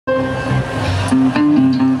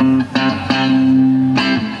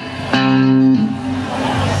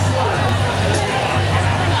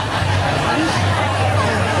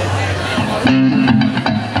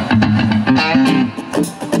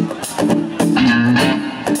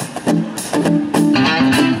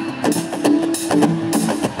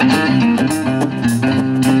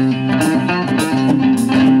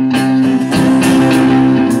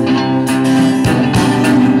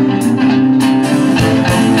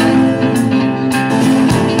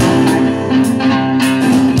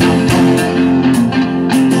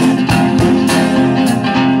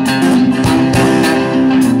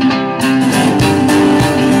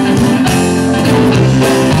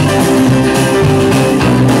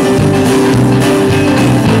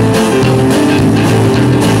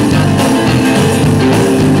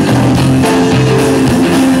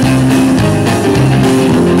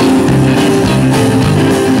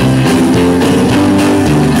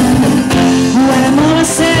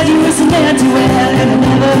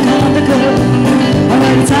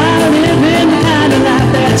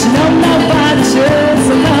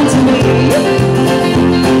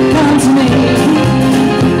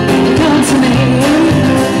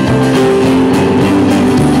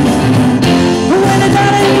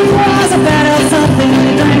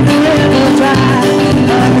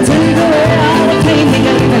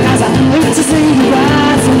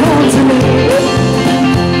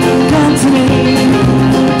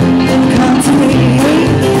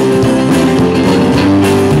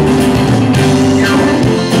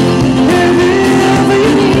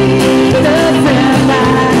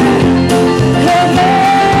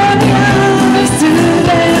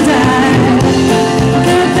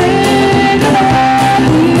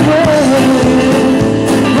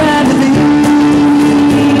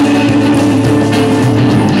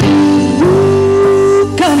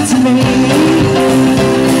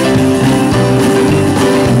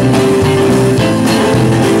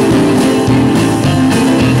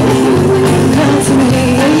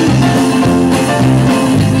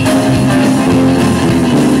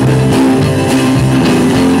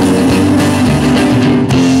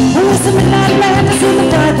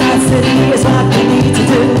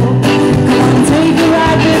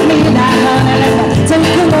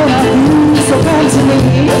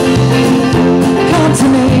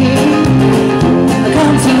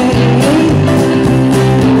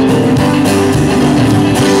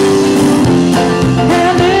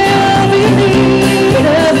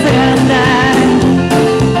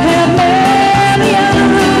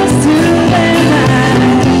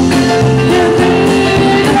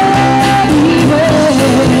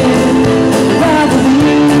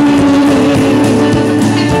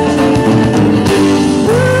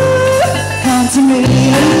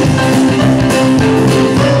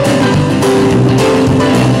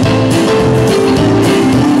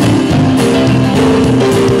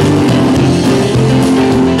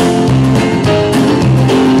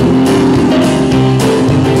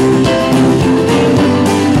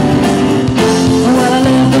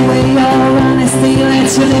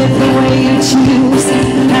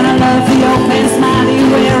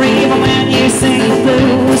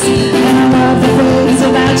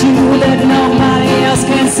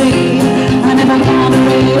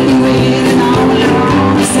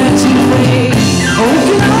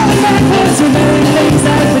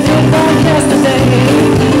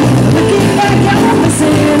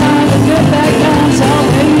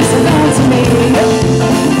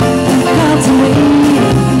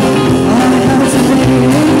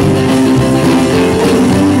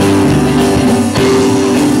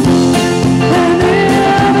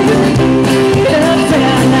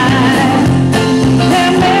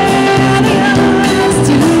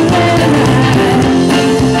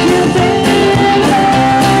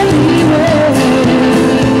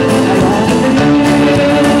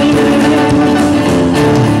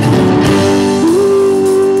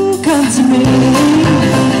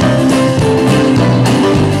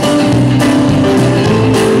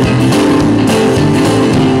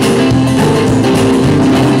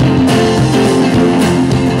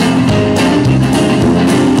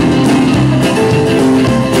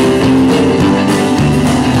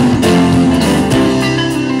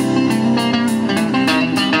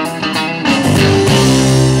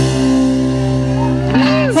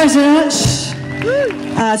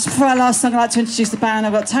For our last song, I'd like to introduce the band.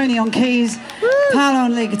 I've got Tony on keys, Paolo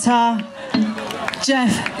on lead guitar,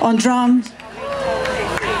 Jeff on drums,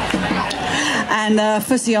 and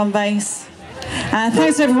Fussy on bass. And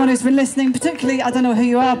thanks to everyone who's been listening, particularly, I don't know who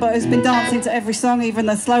you are, but who's been dancing to every song, even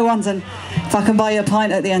the slow ones. And if I can buy you a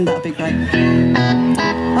pint at the end, that'd be great.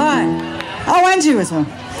 All right. Oh, and you as well.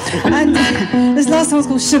 And this last song's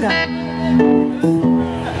called Sugar.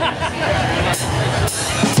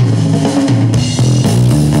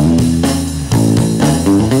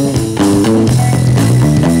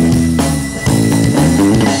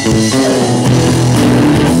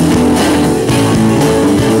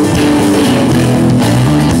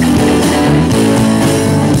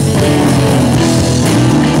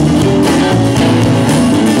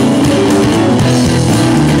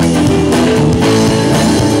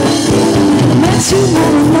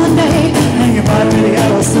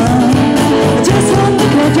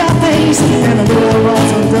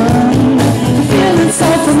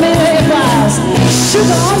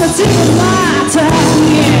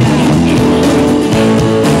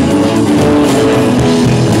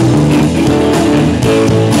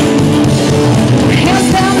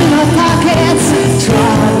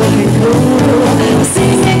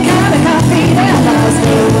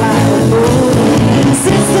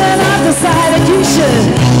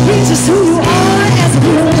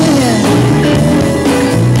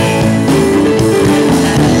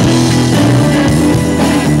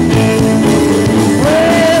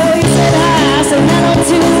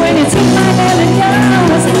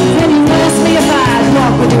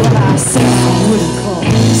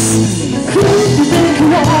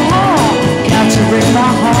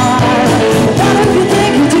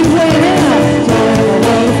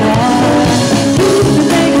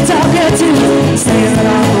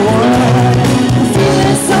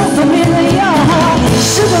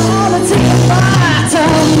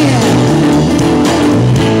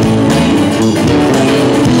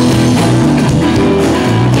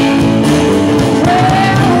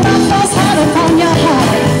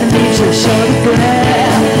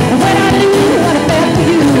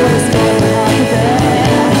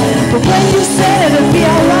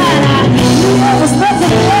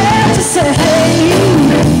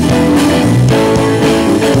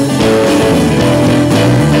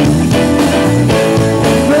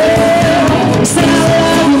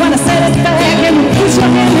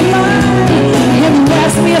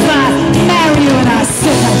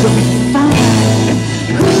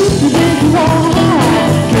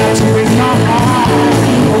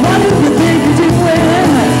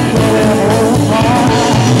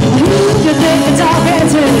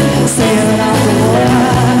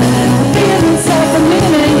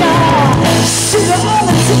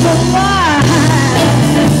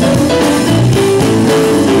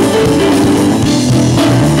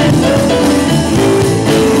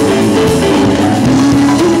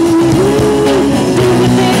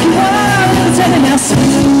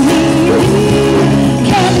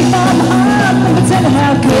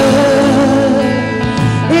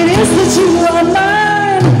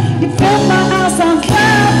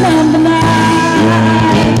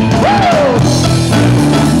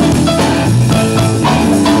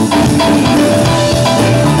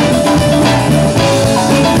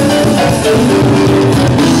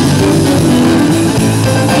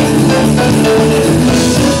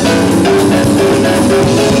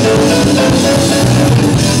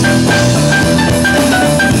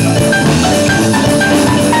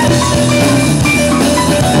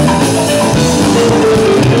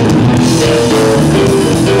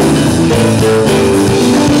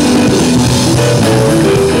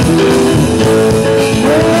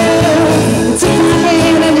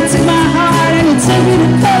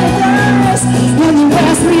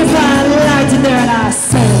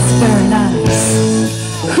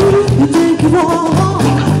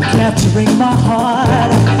 Capturing my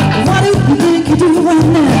heart. What do you think you're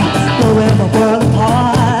doing now? Blowing the world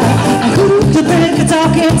apart. And who do you think you're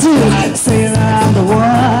talking to? Saying that I'm the one.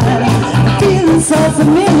 I'm feeling so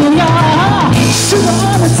familiar. Sugar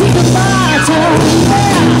on the tip of my tongue,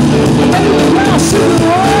 yeah. Baby, my sugar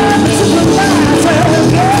on the tip of my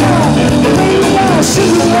tongue, yeah. Baby, my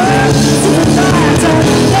sugar on the tip of my tongue.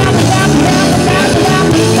 Down, down, down, down, down,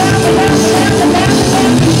 down, down, down, down,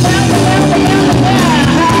 down, down, down, down.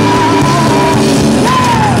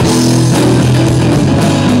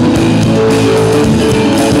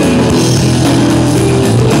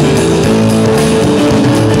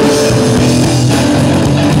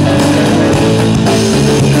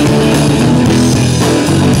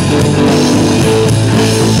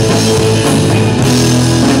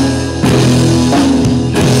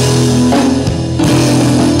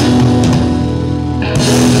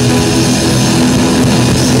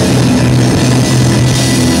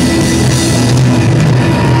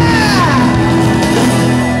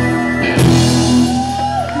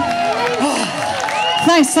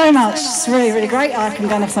 Thanks so much. It's really, really great. I can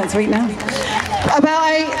go and have something to eat now.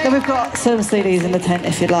 About 8, then we've got some CDs in the tent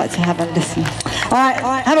if you'd like to have a listen. All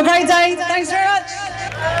right, have a great day. Thanks very much.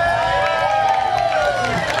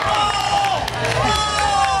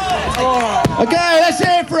 Okay, let's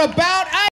hear it for a band.